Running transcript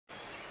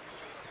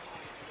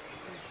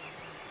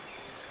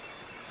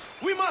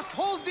We must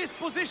hold this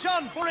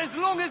position for as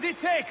long as it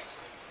takes.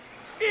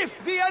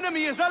 If the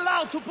enemy is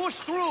allowed to push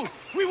through,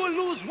 we will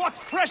lose what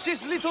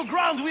precious little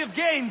ground we have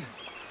gained.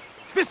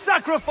 The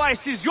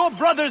sacrifices your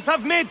brothers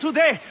have made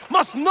today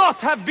must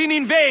not have been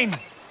in vain.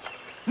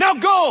 Now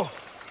go!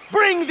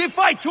 Bring the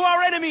fight to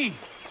our enemy!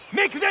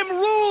 Make them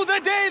rue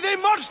the day they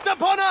marched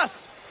upon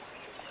us!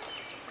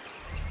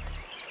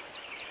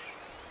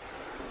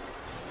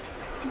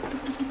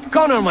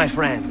 Connor, my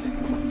friend.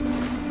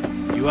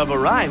 You have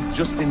arrived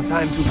just in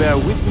time to bear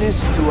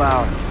witness to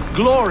our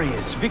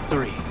glorious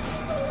victory.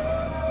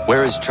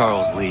 Where is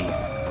Charles Lee?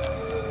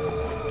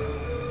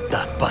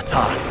 That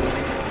batard.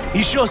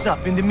 He shows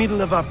up in the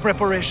middle of our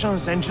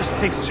preparations and just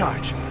takes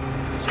charge.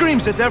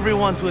 Screams at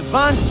everyone to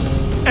advance,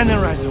 and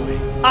then rides away.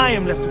 I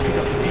am left to pick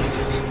up the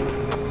pieces.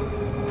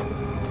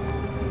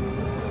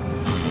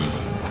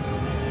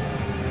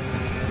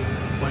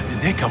 Where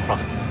did they come from?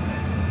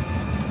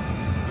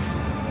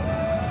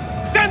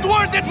 Send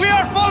word that we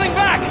are falling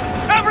back!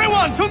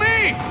 Everyone, to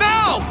me!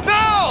 Now!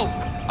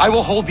 Now! I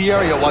will hold the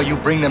area while you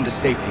bring them to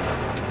safety.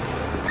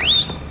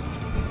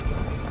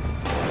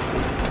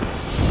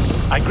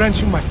 I grant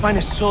you my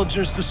finest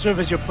soldiers to serve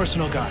as your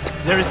personal guard.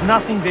 There is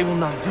nothing they will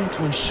not do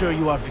to ensure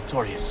you are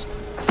victorious.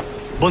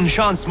 Bonne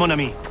chance, mon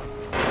ami.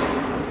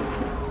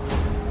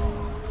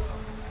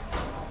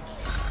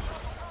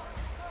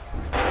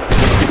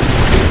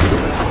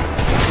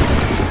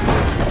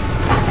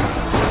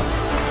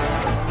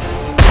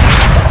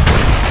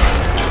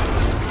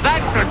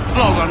 That should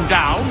slow them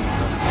down.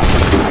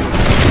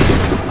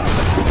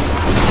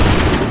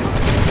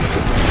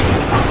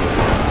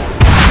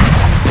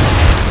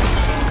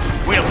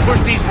 We'll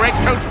push these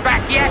redcoats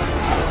back yet.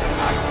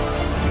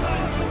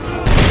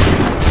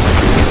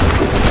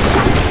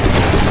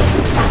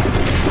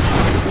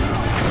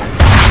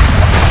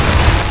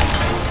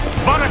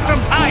 Bought us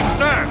some time,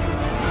 sir.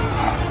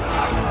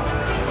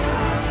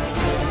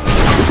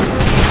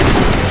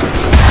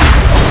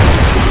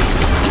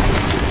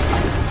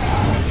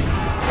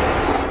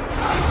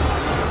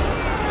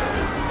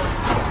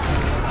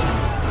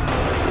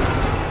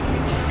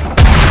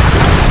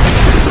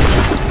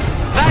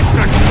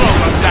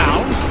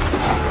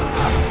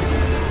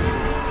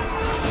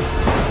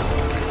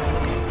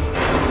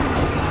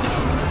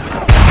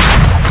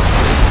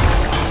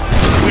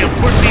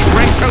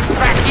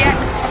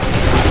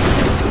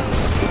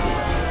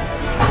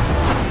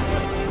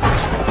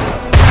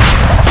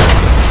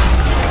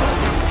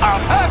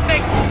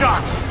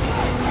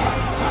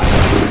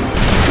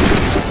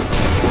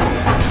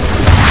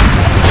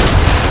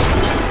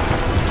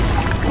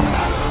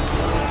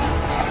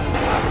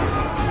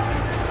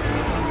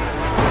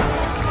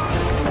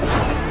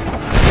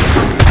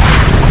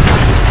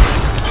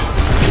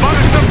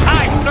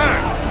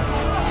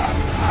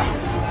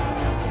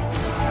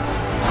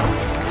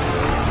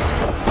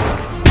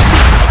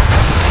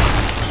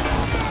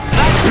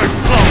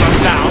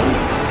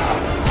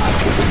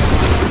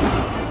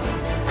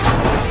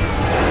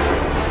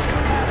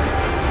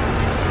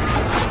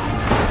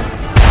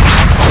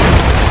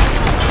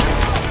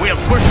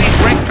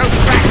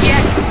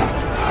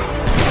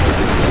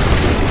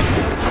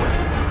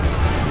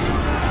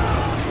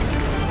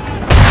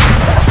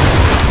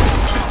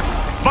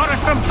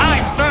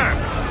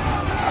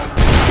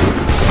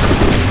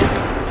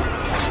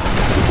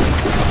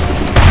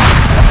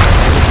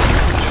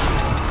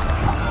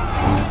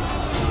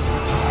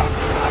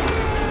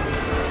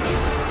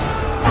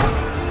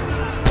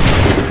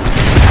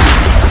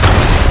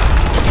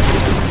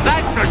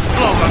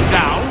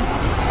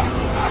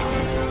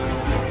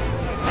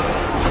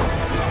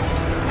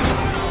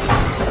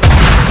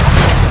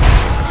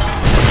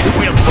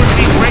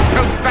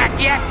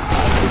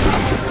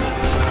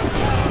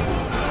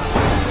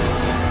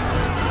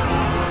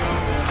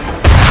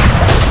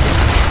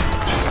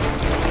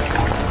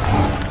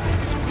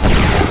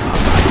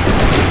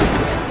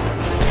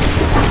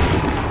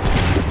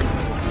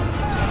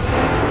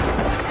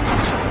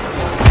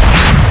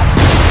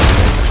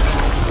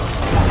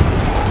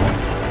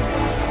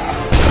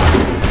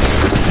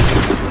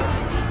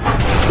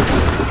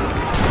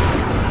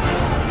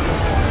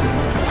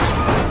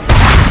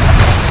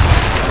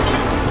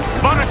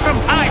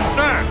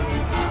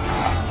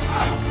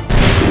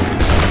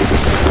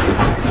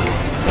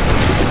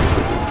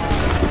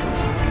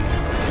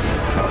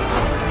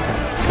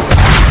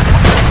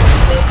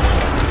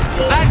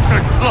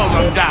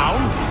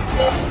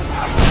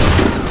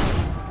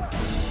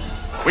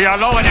 We are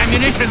low on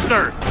ammunition,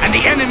 sir, and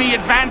the enemy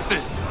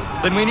advances.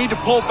 Then we need to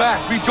pull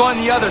back, rejoin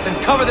the others, and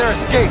cover their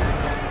escape.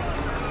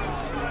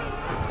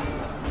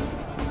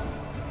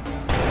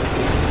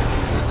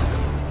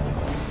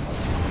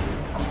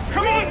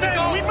 Come on,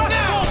 men! We must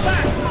fall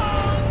back!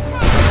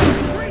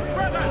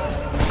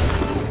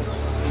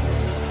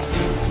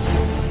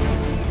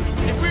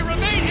 If we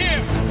remain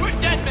here,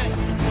 we're dead men.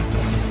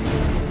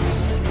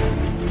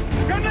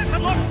 Don't let the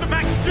lobster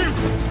back shoot!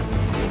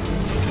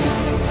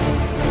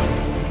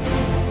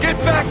 Get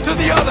back to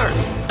the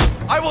others!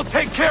 I will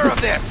take care of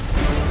this!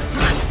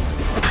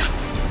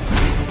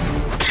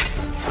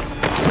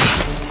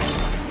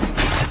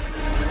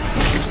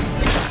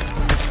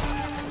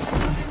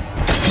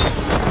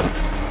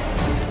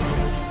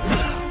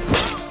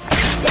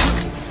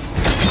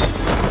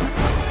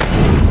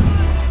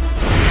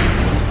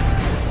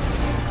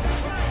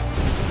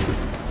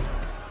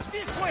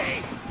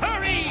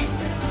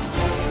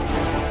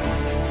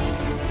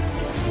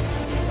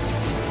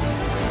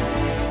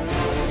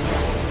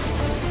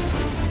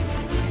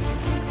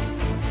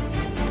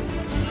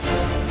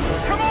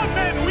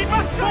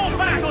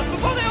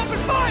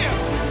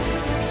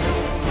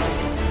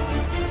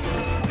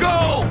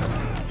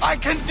 I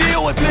can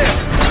deal with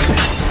this!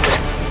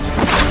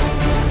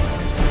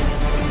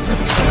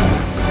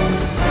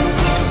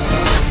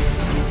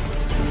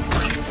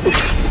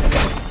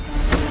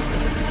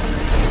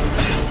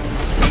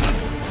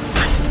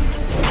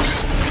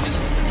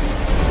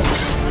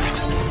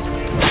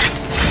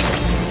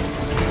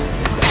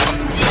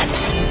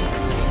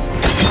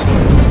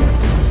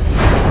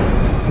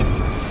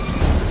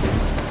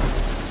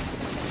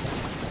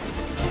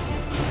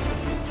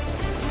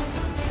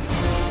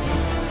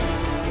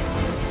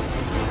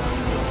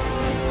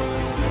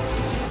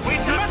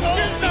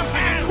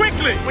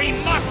 We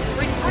must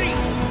retreat!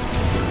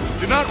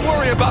 Do not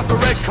worry about the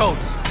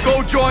redcoats.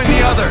 Go join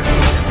the others.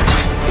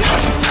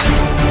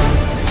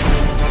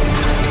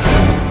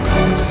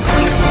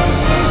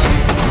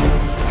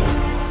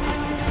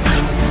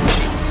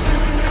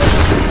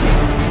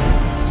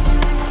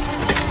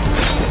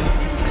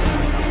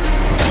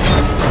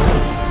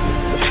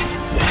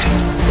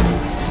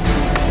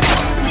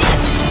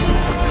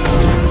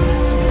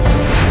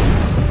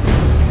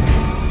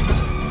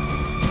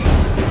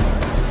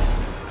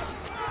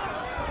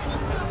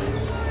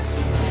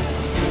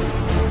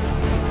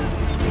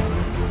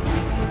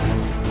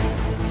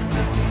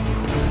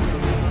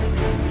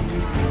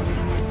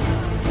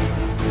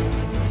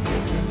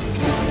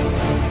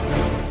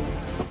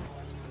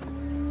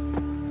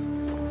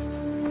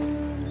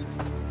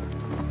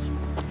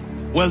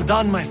 Well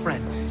done, my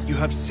friend. You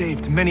have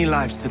saved many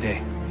lives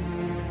today.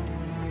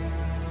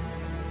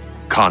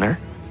 Connor?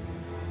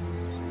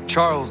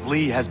 Charles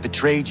Lee has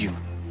betrayed you.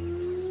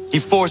 He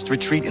forced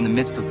retreat in the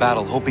midst of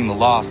battle, hoping the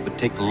loss would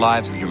take the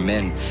lives of your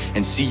men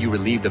and see you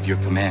relieved of your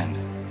command.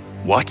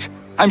 What?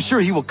 I'm sure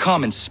he will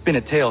come and spin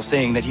a tale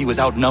saying that he was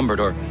outnumbered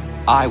or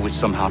I was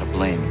somehow to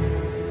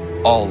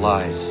blame. All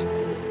lies.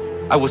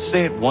 I will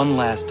say it one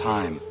last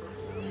time.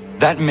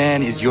 That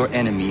man is your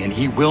enemy, and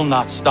he will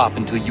not stop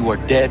until you are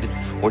dead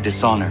or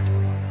dishonored.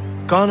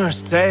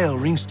 Connor's tale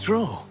rings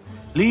true.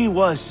 Lee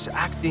was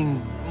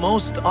acting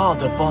most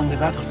odd upon the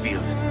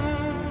battlefield.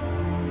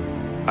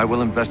 I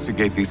will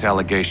investigate these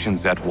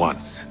allegations at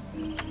once.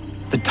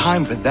 The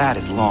time for that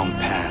is long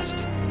past.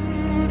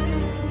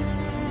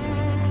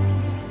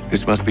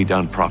 This must be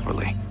done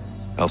properly,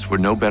 else we're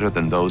no better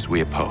than those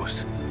we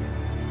oppose.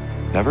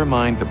 Never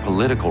mind the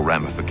political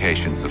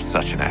ramifications of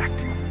such an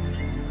act.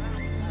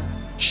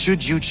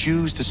 Should you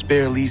choose to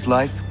spare Lee's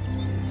life,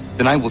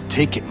 then I will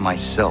take it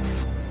myself.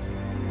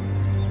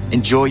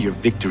 Enjoy your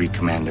victory,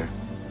 Commander.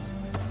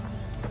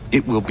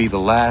 It will be the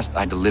last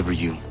I deliver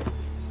you.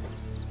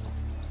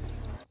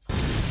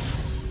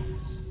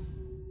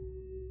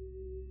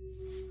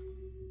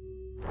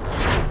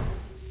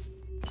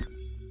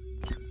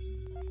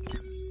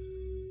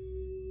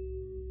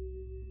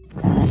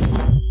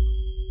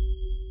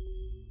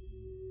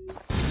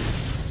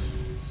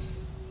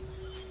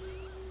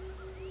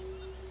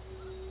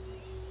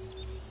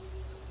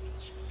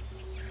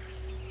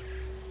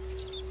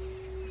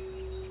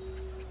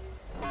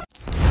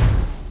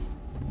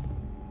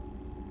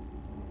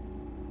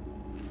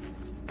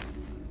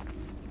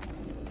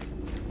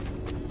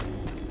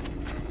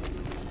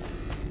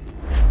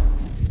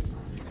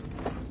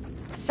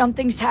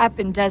 Something's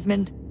happened,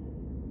 Desmond.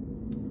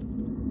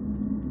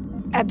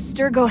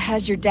 Abstergo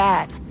has your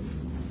dad.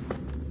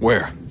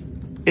 Where?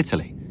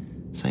 Italy.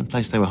 Same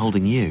place they were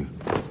holding you.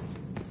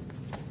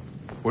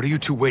 What are you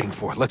two waiting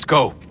for? Let's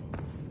go.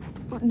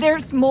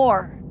 There's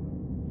more.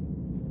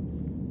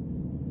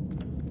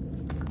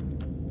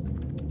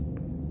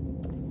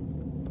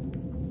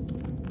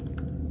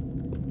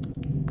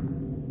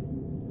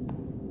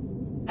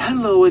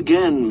 Hello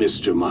again,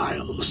 Mr.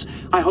 Miles.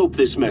 I hope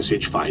this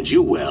message finds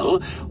you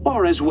well,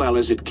 or as well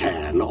as it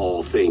can,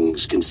 all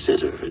things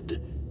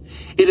considered.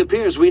 It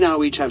appears we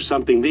now each have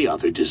something the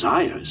other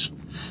desires.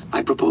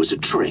 I propose a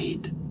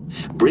trade.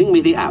 Bring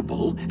me the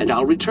apple, and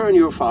I'll return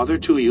your father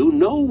to you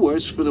no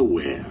worse for the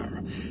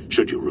wear.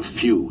 Should you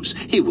refuse,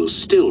 he will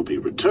still be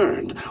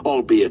returned,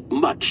 albeit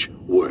much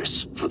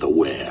worse for the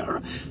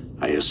wear.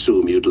 I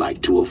assume you'd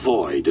like to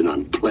avoid an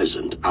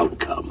unpleasant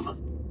outcome.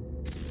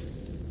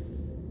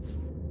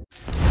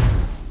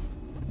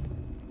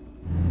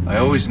 I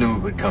always knew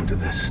it would come to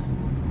this.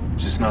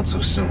 Just not so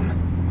soon.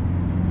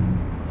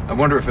 I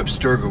wonder if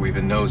Abstergo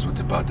even knows what's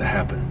about to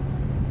happen.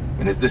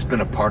 And has this been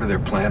a part of their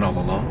plan all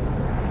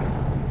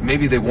along?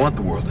 Maybe they want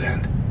the world to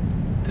end.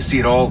 To see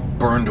it all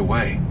burned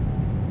away.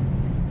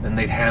 Then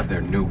they'd have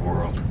their new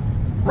world,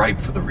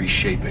 ripe for the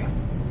reshaping.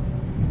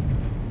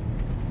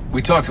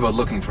 We talked about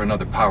looking for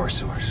another power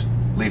source,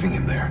 leaving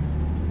him there.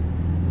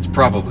 It's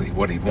probably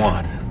what he'd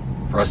want,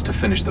 for us to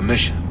finish the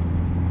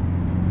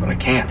mission. But I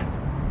can't.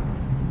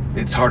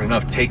 It's hard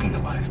enough taking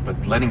a life,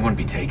 but letting one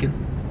be taken?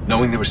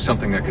 Knowing there was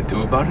something I could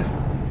do about it?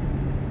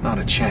 Not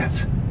a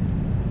chance.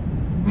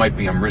 Might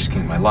be I'm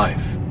risking my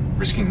life,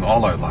 risking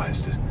all our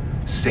lives to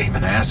save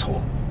an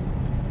asshole.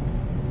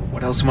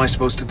 What else am I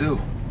supposed to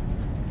do?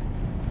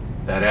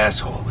 That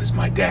asshole is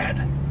my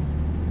dad.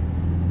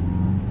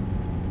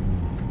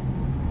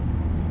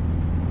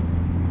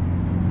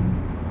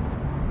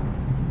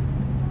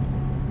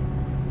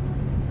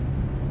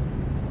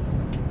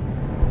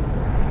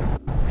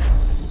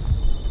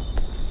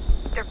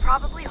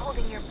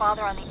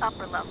 father on the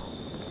upper levels.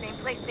 Same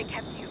place they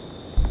kept you.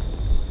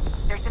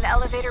 There's an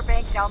elevator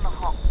bank down the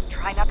hall.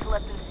 Try not to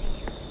let them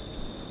see you.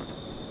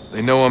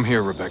 They know I'm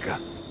here, Rebecca.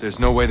 There's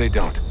no way they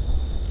don't.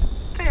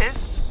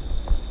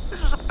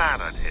 This was a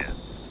bad idea.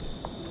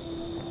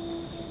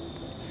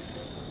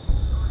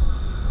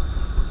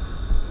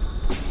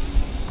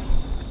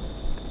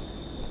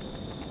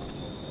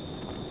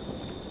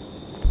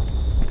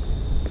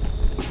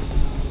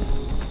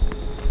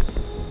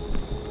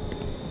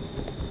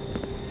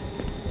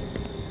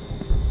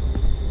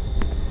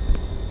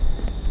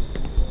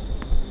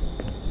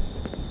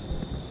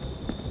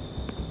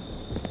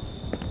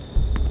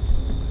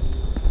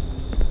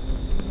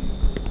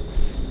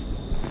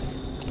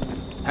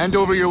 Hand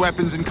over your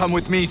weapons and come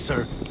with me,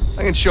 sir.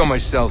 I can show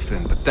myself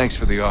in, but thanks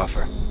for the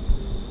offer.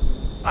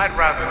 I'd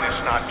rather this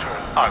not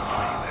turn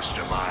ugly,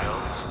 Mr.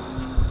 Miles.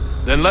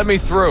 Then let me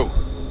through.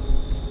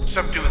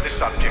 Subdue the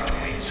subject,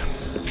 please.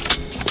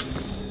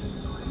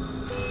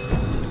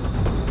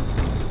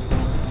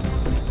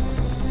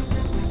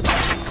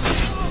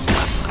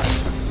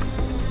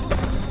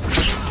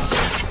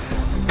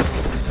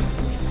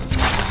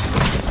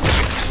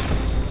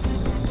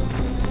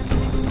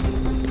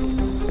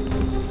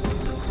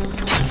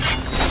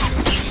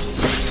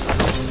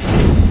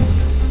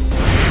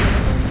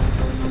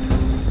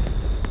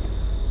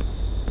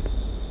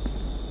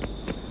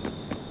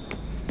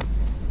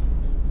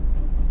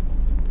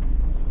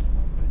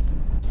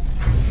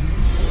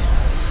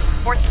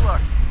 Fourth floor.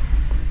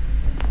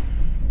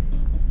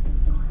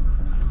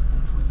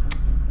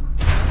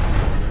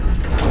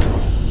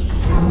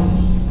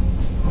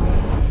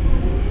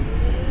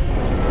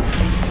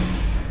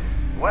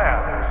 Well,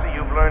 I see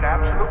you've learned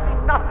absolutely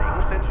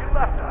nothing since you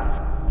left us.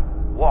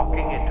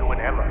 Walking into an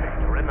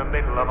elevator in the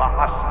middle of a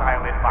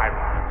hostile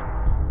environment.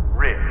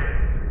 Really?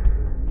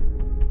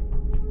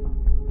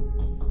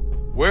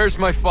 Where's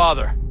my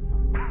father?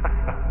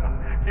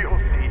 You'll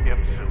see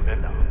him soon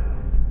enough.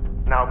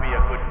 Now be a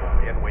good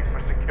boy and wait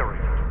for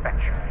security to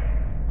fetch you.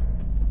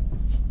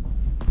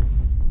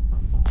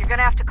 You're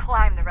gonna have to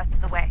climb the rest of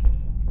the way.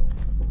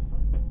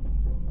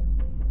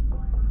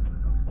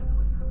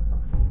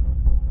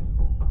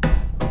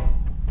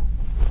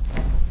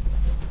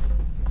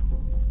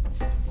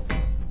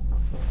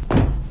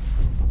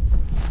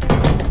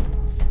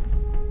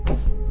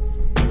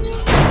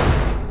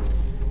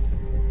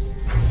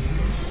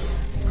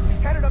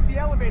 Headed up the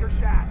elevator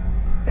shaft.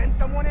 Send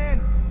someone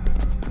in.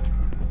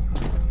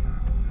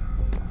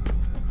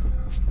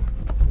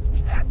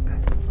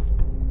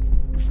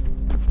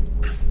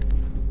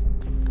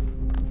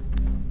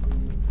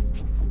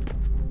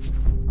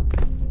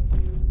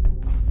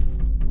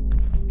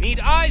 Need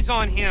eyes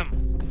on him.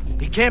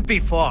 He can't be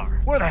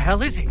far. Where the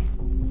hell is he? I'm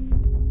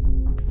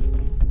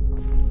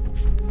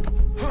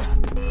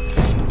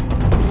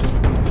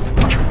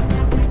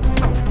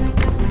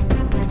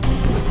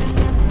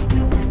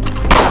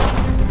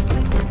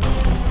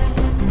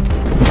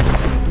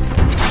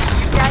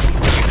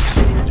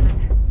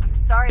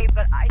sorry,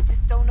 but I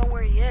just don't know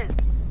where he is.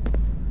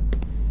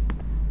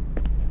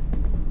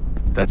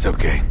 That's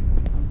okay.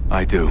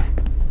 I do.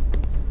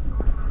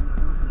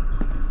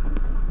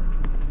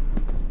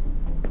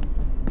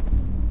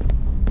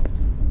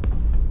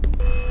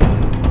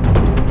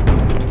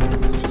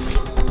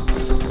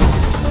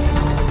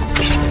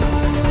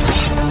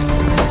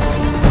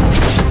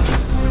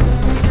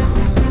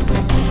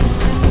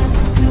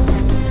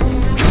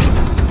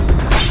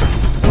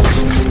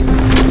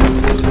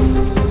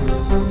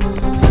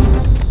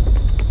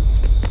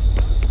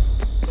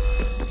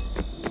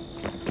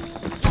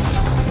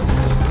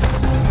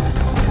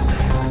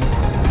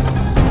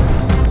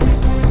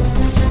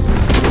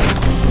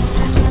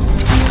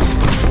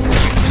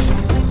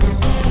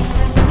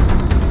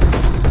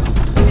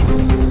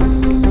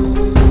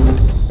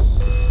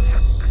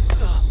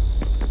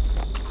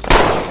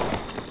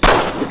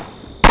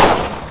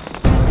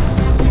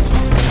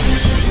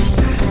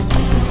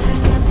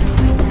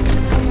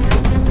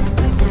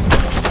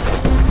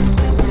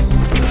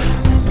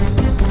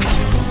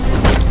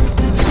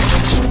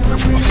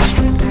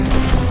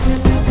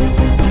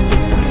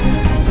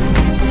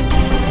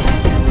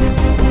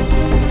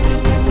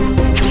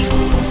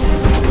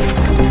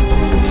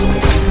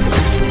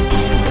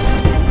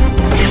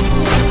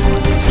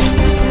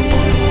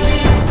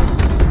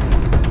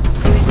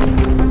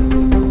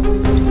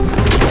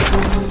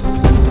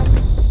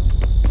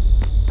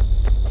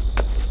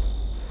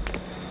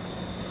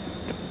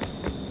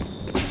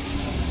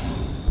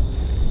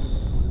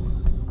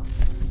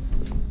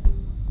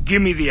 Give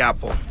me the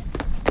apple.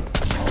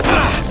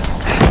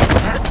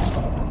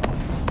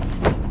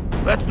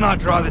 Let's not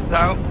draw this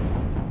out.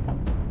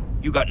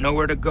 You got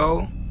nowhere to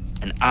go,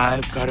 and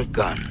I've got a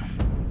gun.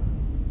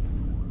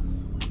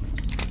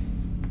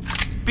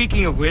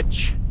 Speaking of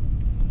which,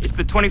 it's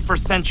the 21st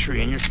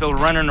century and you're still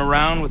running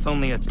around with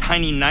only a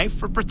tiny knife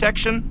for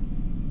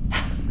protection?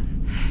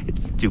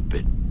 It's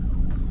stupid.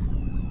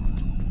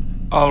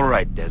 All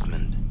right,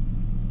 Desmond.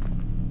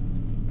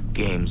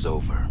 Game's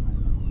over.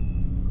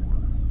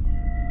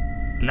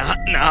 Not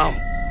now.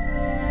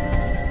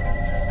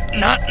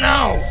 Not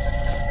now.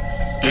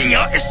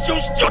 Я еще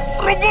ждет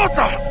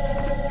работа.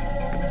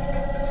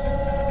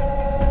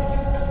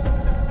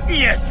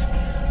 Нет.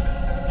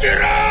 Get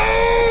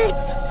out!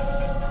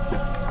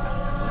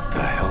 What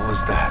the hell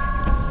was that?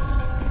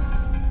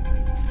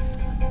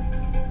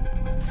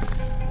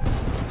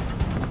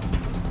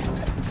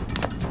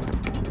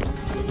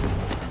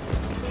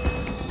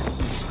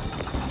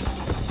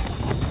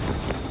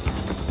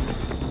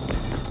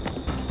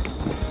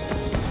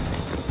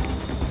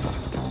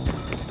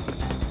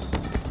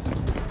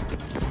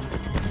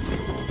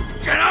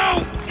 Get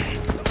out!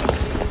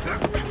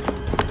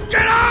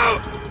 Get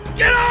out!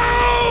 Get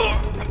out!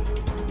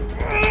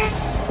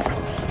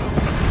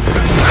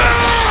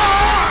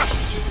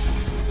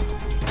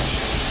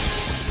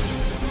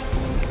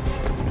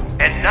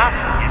 Enough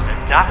is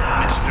enough,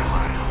 Mr.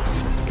 Miles.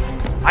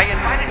 I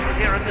invited you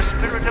here in the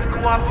spirit of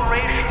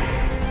cooperation,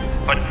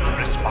 but you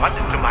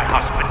responded to my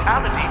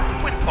hospitality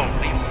with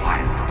only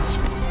violence.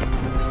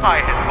 I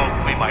had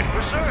hoped we might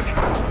preserve you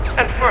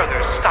and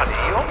further study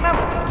your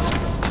memories.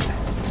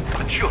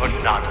 But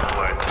you're not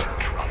worth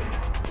the trouble.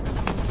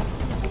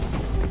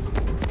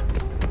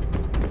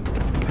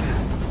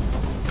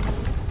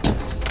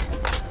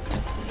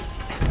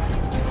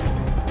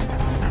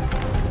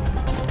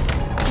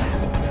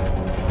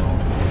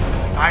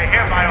 I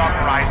hereby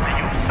authorize the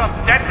use of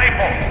deadly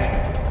force.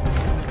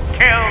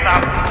 Kill the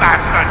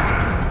bastard,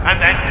 and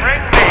then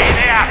bring me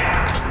the apple.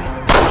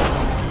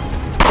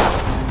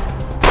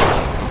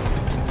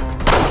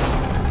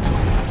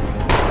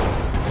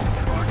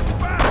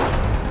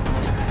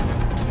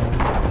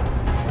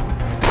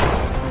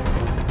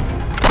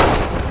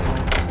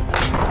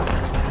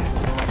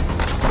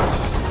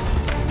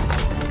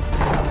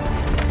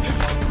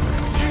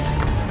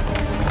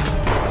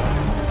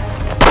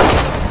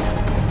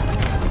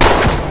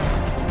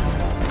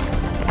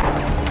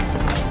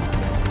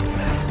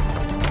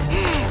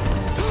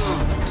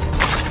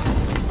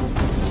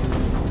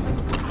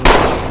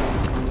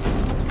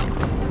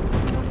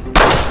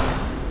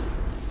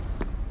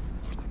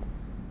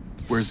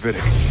 Where's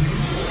Vidic?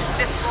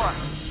 Fifth floor.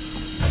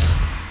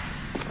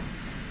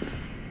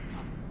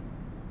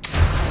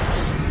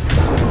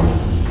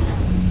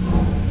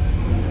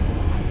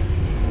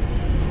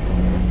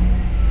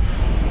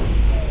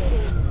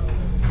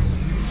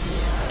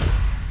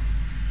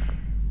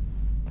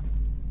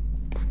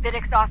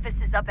 Vidic's office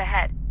is up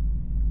ahead.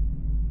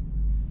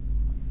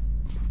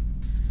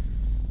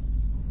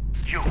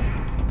 You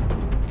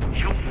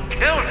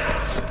killed him.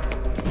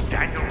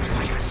 Daniel's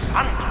like a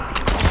son to me.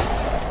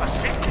 A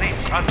sickly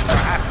son,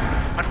 perhaps,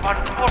 but one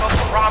full of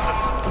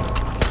promise.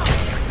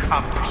 He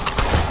accomplished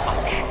so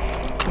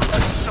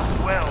much, so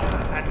well,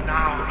 and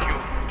now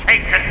you've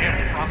taken him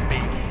from me,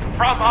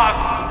 from us,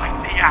 like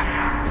the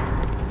apple.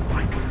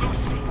 Like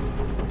Lucy,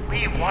 we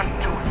want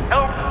to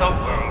help the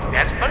world,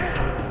 Desmond,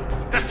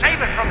 to save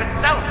it from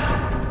itself.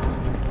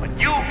 But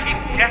you keep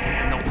getting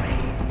in the way.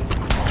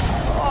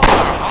 All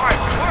our hard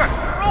work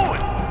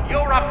ruined.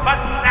 You're a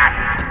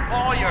fanatic,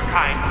 all your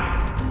kind.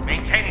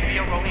 Maintaining the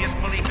erroneous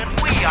belief that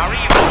we are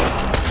evil,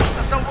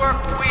 that the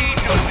work we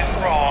do is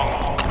wrong.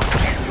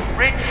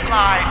 Rich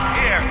lives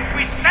here,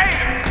 we save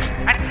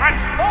and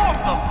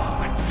transform them.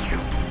 But you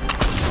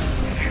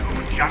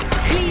just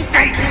Please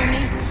don't kill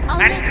me. I'll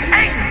and let you.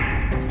 take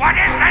what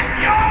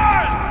isn't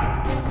yours!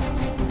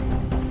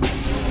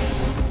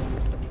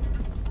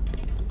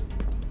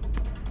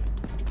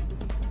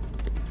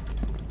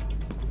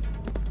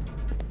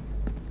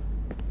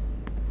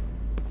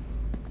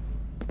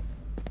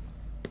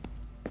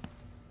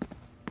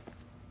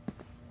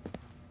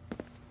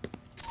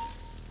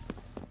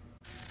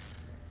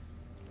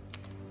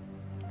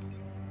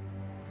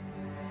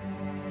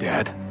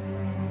 Dad?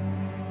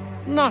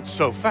 Not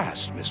so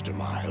fast, Mr.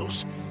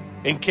 Miles.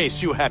 In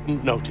case you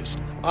hadn't noticed,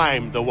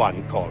 I'm the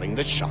one calling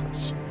the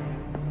shots.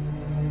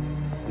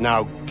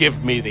 Now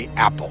give me the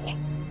apple.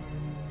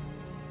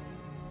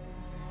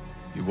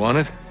 You want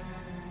it?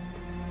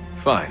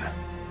 Fine.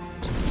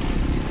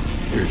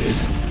 Here it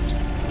is.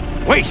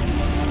 Wait!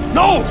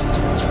 No!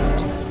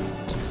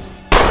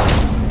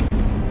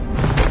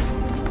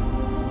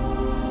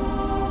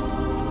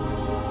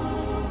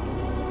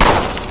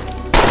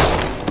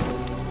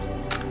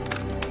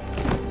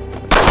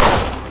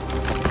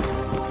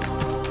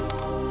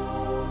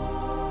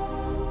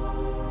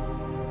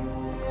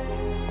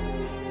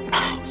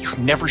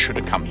 Never should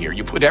have come here.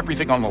 You put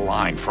everything on the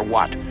line. For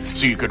what?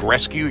 So you could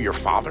rescue your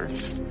father?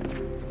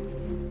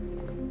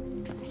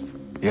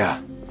 Yeah.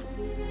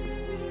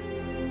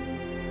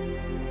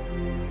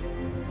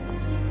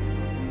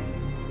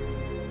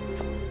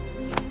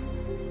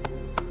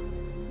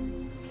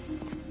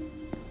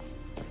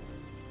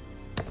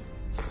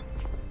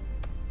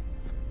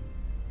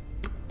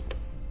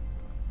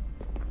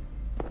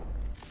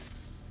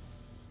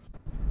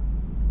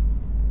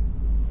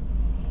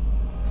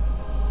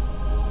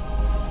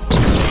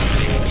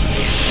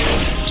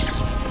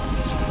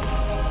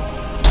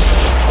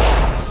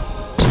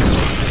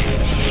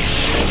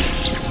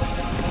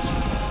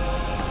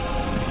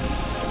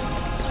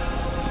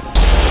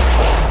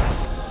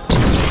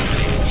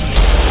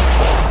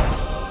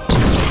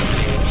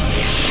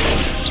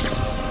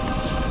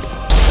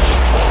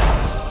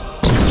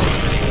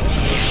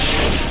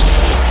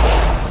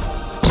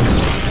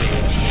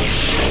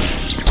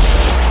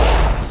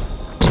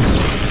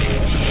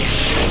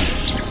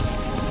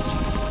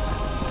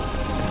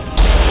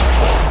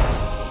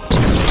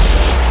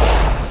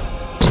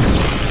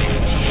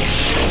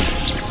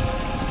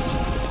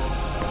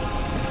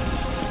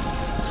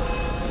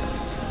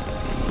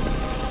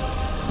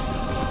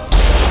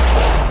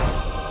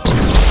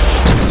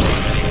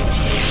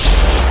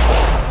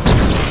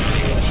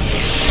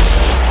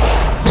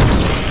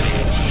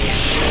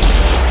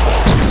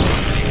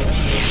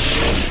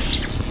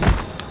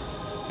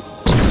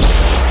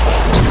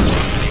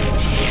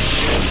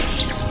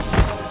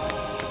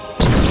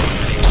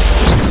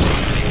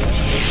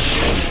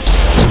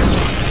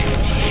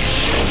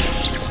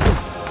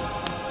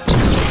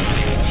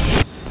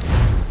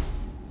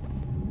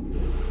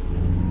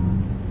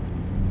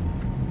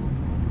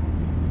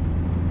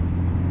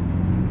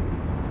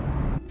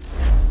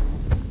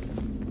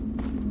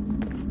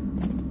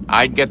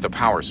 I'd get the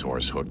power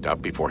source hooked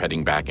up before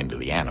heading back into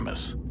the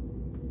Animus.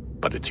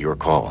 But it's your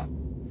call.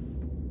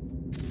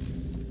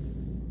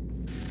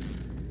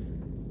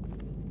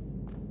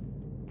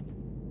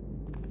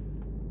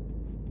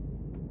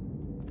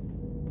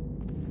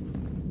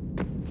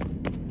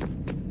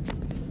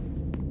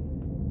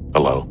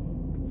 Hello?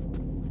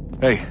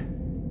 Hey.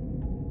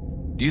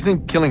 Do you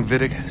think killing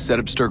Vidic set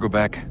Abstergo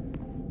back?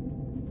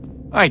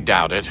 I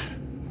doubt it.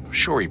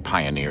 Sure, he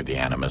pioneered the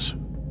Animus,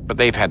 but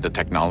they've had the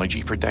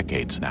technology for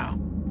decades now.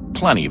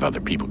 Plenty of other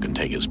people can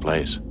take his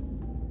place.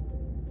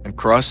 And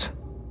Cross?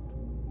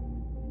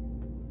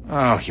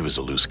 Oh, he was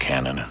a loose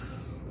cannon.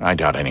 I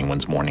doubt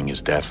anyone's mourning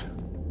his death.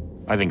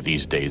 I think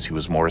these days he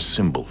was more a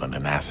symbol than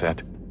an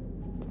asset.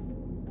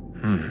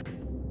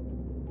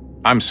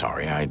 I'm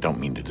sorry, I don't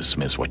mean to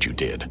dismiss what you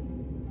did.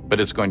 But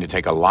it's going to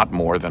take a lot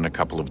more than a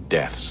couple of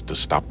deaths to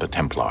stop the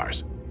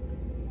Templars.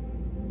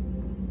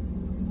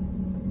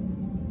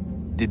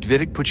 Did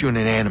Vidic put you in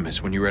an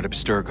Animus when you were at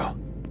Abstergo?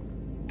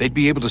 They'd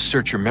be able to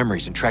search your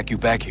memories and track you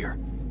back here.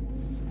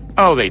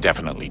 Oh, they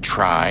definitely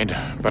tried,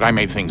 but I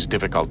made things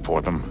difficult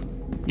for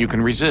them. You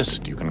can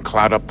resist, you can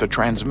cloud up the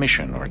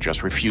transmission, or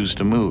just refuse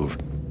to move.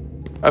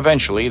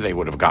 Eventually, they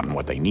would have gotten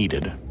what they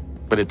needed,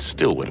 but it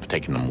still would have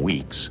taken them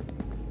weeks.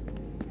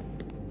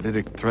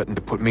 Vidic threatened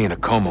to put me in a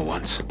coma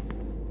once.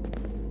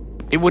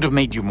 It would have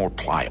made you more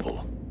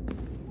pliable.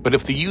 But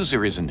if the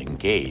user isn't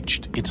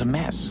engaged, it's a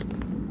mess.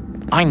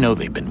 I know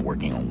they've been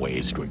working on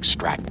ways to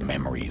extract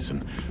memories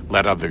and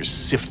let others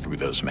sift through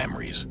those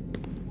memories.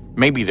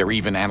 Maybe they're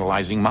even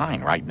analyzing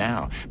mine right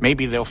now.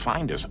 Maybe they'll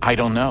find us. I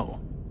don't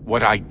know.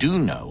 What I do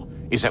know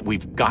is that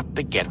we've got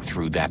to get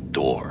through that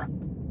door.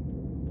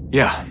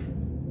 Yeah.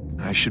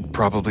 I should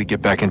probably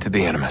get back into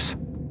the Animus.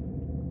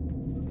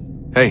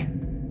 Hey.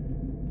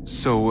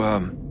 So,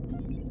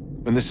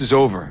 when this is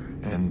over,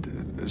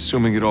 and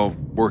assuming it all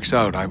works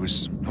out, I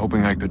was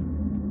hoping I could,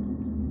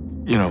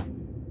 you know,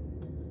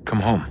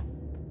 come home.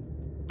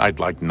 I'd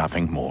like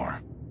nothing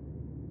more.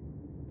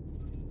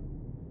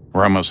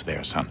 We're almost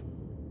there, son.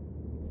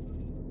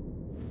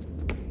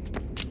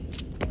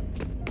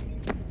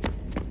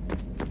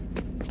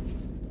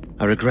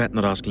 I regret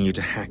not asking you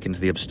to hack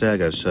into the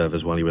Abstergo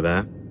servers while you were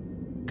there.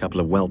 A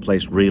couple of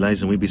well-placed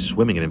relays and we'd be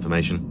swimming in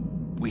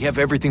information. We have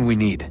everything we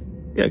need.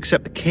 Yeah,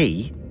 except the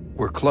key.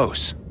 We're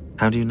close.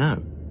 How do you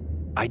know?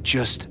 I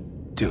just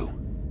do.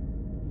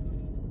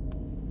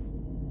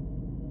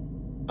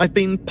 I've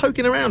been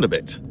poking around a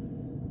bit.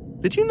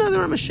 Did you know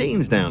there are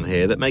machines down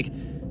here that make,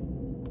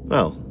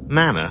 well,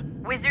 mana?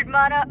 Wizard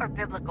mana or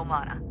biblical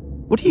mana?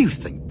 What do you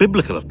think?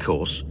 Biblical, of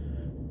course.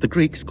 The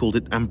Greeks called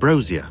it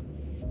ambrosia.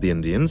 The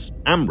Indians,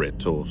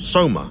 amrit or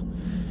soma.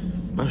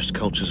 Most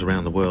cultures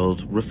around the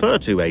world refer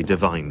to a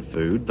divine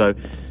food, though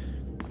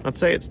I'd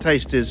say its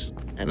taste is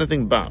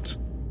anything but.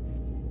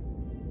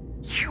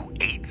 You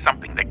ate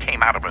something that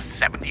came out of a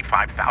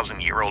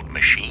 75,000-year-old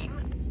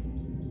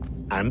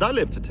machine? And I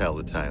live to tell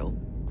the tale.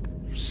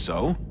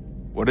 So?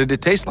 What did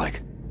it taste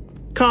like?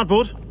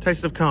 Cardboard.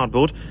 Taste of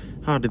cardboard.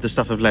 Hardly the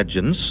stuff of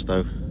legends,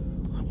 though.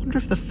 I wonder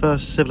if the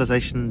first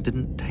civilization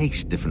didn't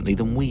taste differently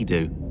than we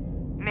do.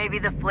 Maybe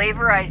the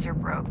flavorizer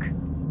broke.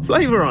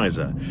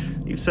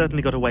 Flavorizer? You've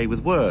certainly got away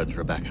with words,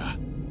 Rebecca.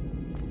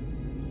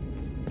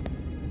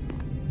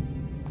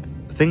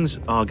 Things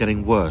are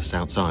getting worse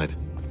outside.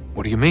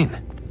 What do you mean?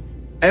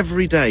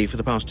 Every day for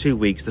the past 2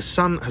 weeks, the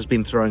sun has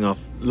been throwing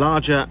off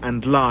larger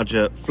and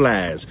larger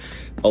flares.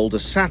 Older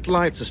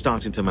satellites are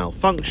starting to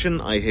malfunction.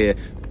 I hear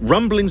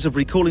rumblings of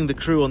recalling the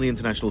crew on the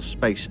International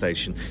Space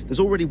Station. There's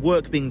already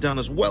work being done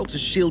as well to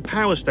shield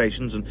power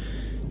stations and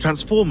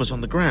transformers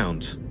on the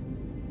ground.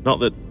 Not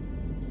that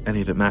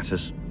any of it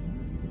matters.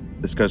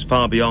 This goes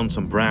far beyond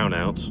some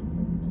brownouts.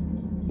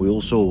 We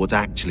all saw what's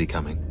actually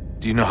coming.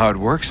 Do you know how it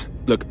works?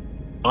 Look,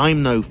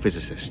 I'm no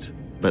physicist,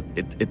 but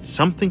it's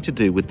something to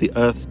do with the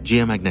Earth's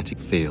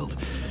geomagnetic field.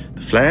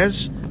 The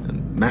flares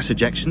and mass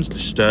ejections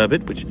disturb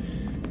it, which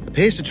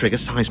appears to trigger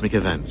seismic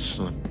events.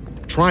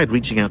 I've tried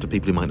reaching out to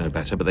people who might know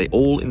better, but they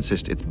all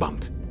insist it's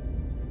bunk.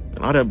 And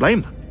I don't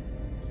blame them.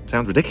 It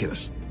sounds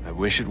ridiculous. I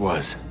wish it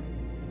was.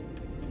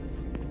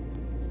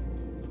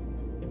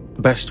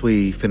 Best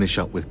we finish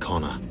up with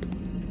Connor.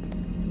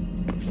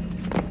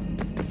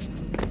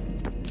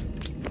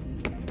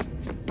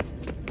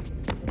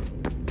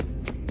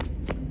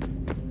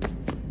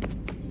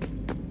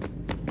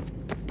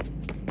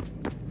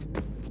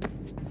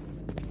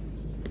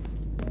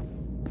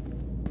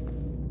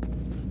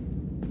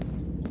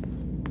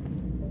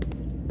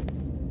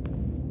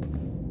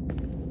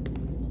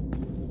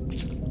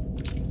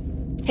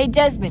 Hey,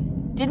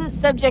 Desmond, didn't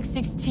Subject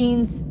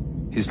 16's...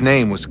 His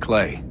name was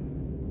Clay.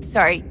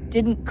 Sorry,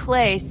 didn't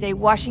Clay say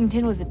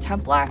Washington was a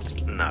Templar?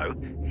 No,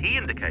 he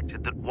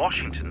indicated that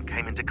Washington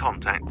came into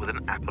contact with an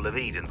Apple of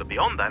Eden, but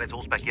beyond that, it's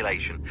all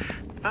speculation.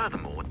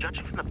 Furthermore,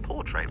 judging from the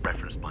portrait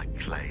referenced by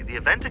Clay, the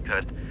event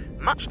occurred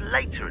much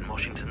later in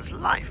Washington's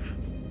life.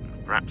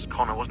 Perhaps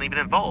Connor wasn't even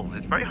involved.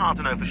 It's very hard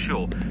to know for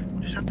sure.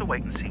 We'll just have to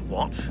wait and see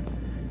what,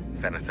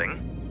 if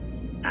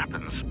anything,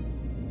 happens.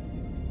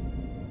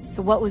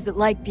 So what was it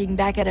like being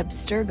back at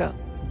Abstergo?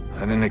 I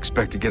didn't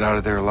expect to get out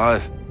of there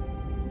alive.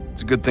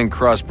 It's a good thing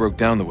Cross broke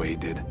down the way he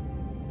did.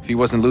 If he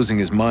wasn't losing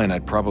his mind,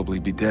 I'd probably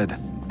be dead.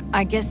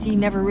 I guess he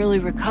never really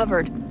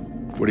recovered.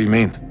 What do you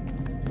mean?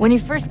 When he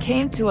first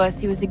came to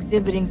us, he was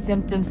exhibiting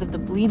symptoms of the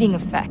bleeding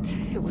effect.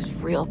 It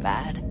was real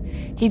bad.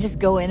 He'd just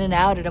go in and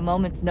out at a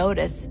moment's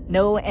notice.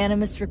 No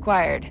animus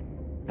required.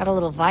 Got a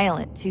little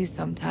violent, too,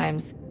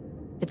 sometimes.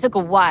 It took a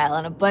while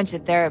and a bunch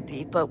of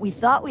therapy, but we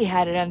thought we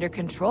had it under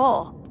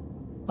control.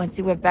 Once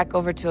he went back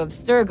over to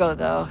Abstergo,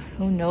 though,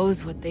 who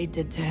knows what they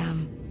did to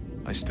him.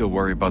 I still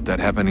worry about that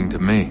happening to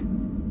me.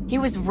 He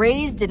was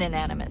raised in an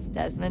animus,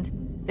 Desmond.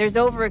 There's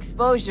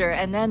overexposure,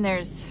 and then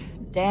there's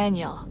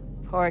Daniel.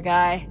 Poor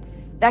guy.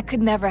 That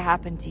could never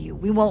happen to you.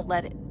 We won't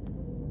let it.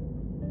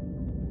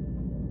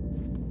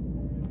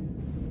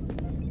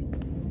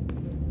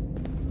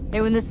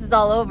 Hey, when this is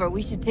all over,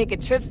 we should take a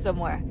trip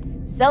somewhere.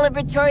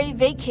 Celebratory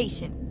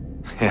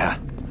vacation. Yeah,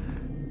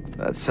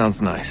 that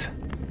sounds nice.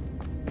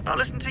 Now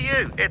listen to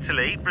you.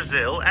 Italy,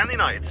 Brazil, and the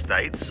United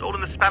States, all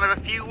in the span of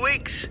a few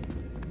weeks.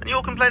 And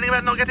you're complaining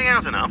about not getting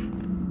out enough?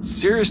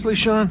 Seriously,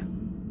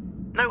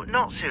 Sean? No,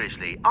 not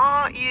seriously.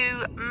 Are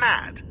you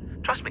mad?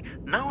 Trust me,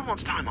 no one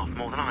wants time off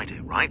more than I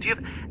do, right? Do you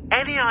have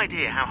any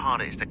idea how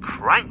hard it is to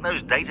crank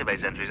those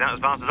database entries out as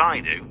fast as I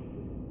do?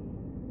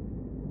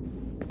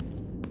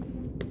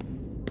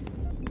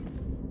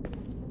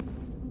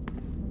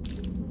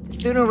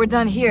 The sooner we're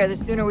done here, the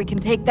sooner we can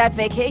take that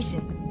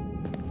vacation.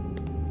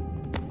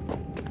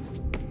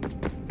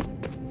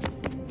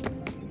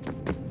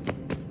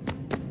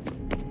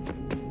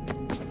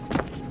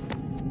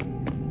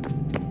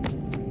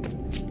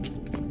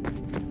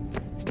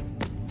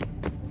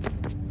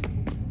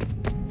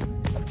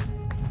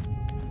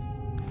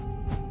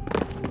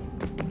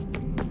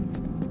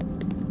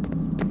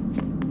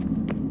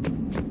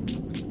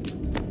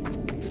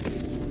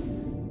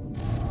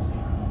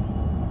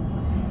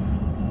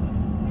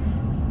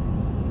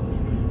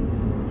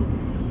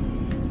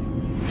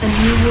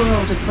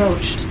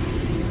 Approached,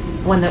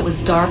 one that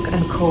was dark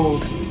and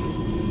cold.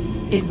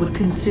 It would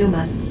consume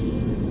us,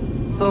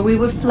 for we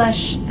were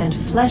flesh, and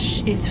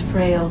flesh is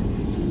frail.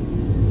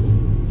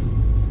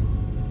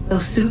 Though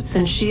suits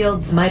and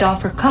shields might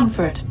offer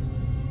comfort,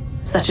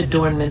 such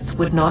adornments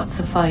would not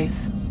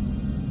suffice,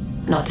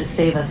 not to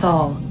save us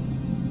all.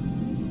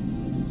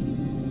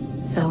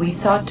 So we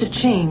sought to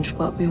change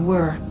what we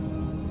were.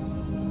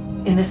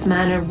 In this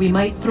manner, we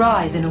might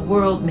thrive in a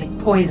world made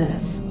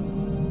poisonous.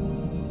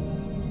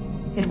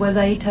 It was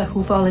Aita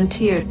who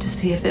volunteered to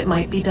see if it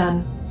might be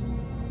done.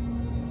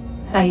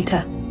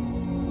 Aita,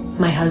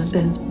 my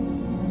husband,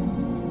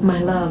 my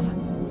love.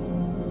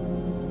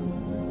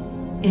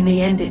 In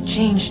the end, it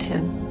changed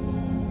him,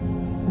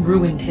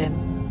 ruined him.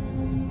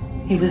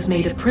 He was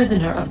made a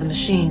prisoner of the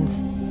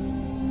machines.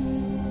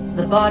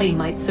 The body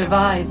might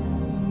survive,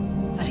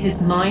 but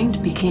his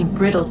mind became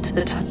brittle to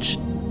the touch.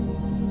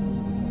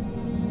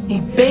 He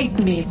begged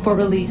me for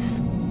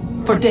release,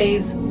 for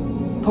days,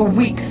 for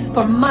weeks,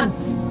 for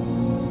months.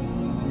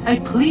 I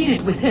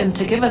pleaded with him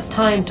to give us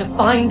time to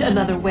find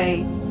another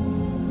way.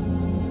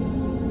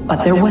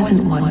 But there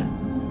wasn't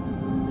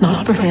one.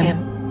 Not for him.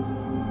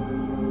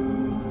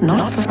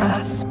 Not for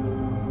us.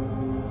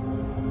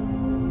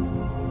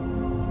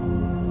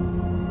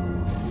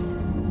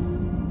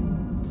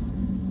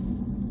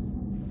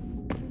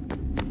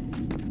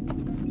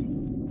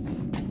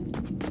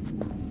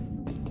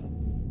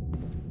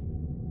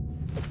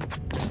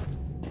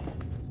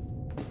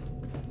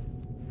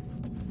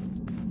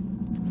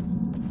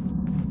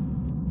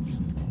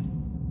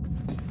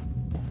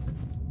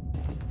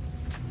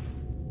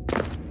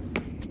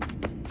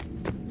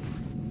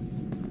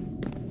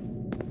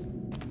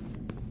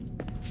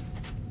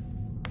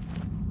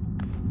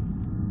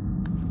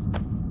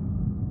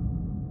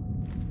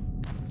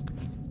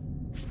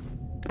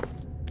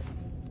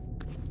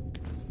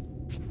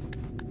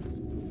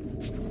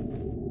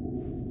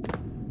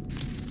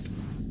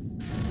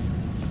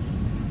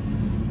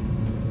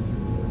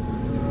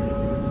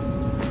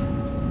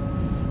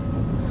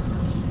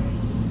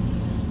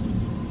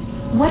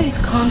 What is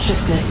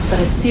consciousness but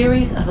a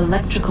series of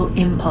electrical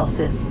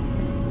impulses?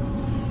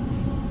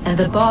 And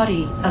the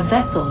body a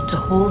vessel to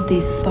hold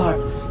these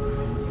sparks.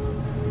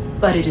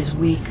 But it is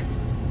weak.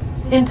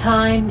 In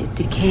time, it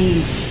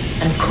decays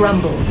and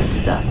crumbles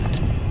into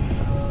dust.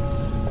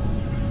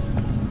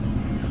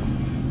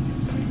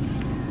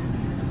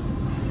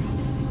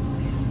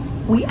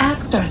 We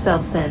asked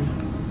ourselves then,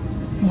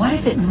 what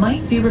if it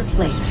might be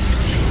replaced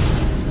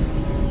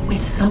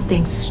with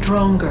something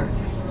stronger,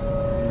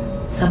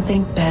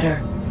 something better?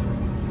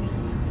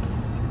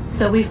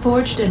 So we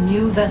forged a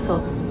new vessel,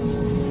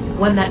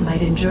 one that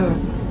might endure.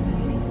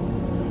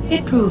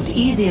 It proved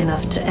easy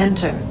enough to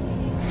enter.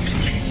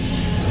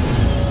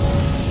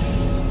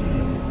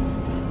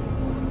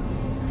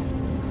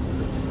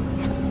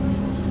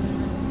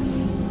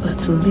 But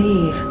to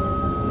leave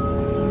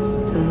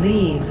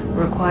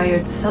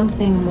required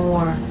something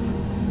more,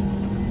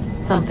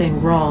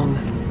 something wrong.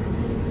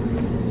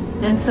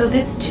 And so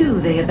this too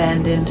they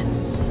abandoned.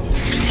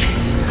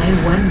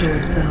 I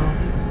wondered, though,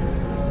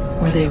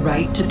 were they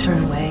right to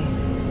turn away?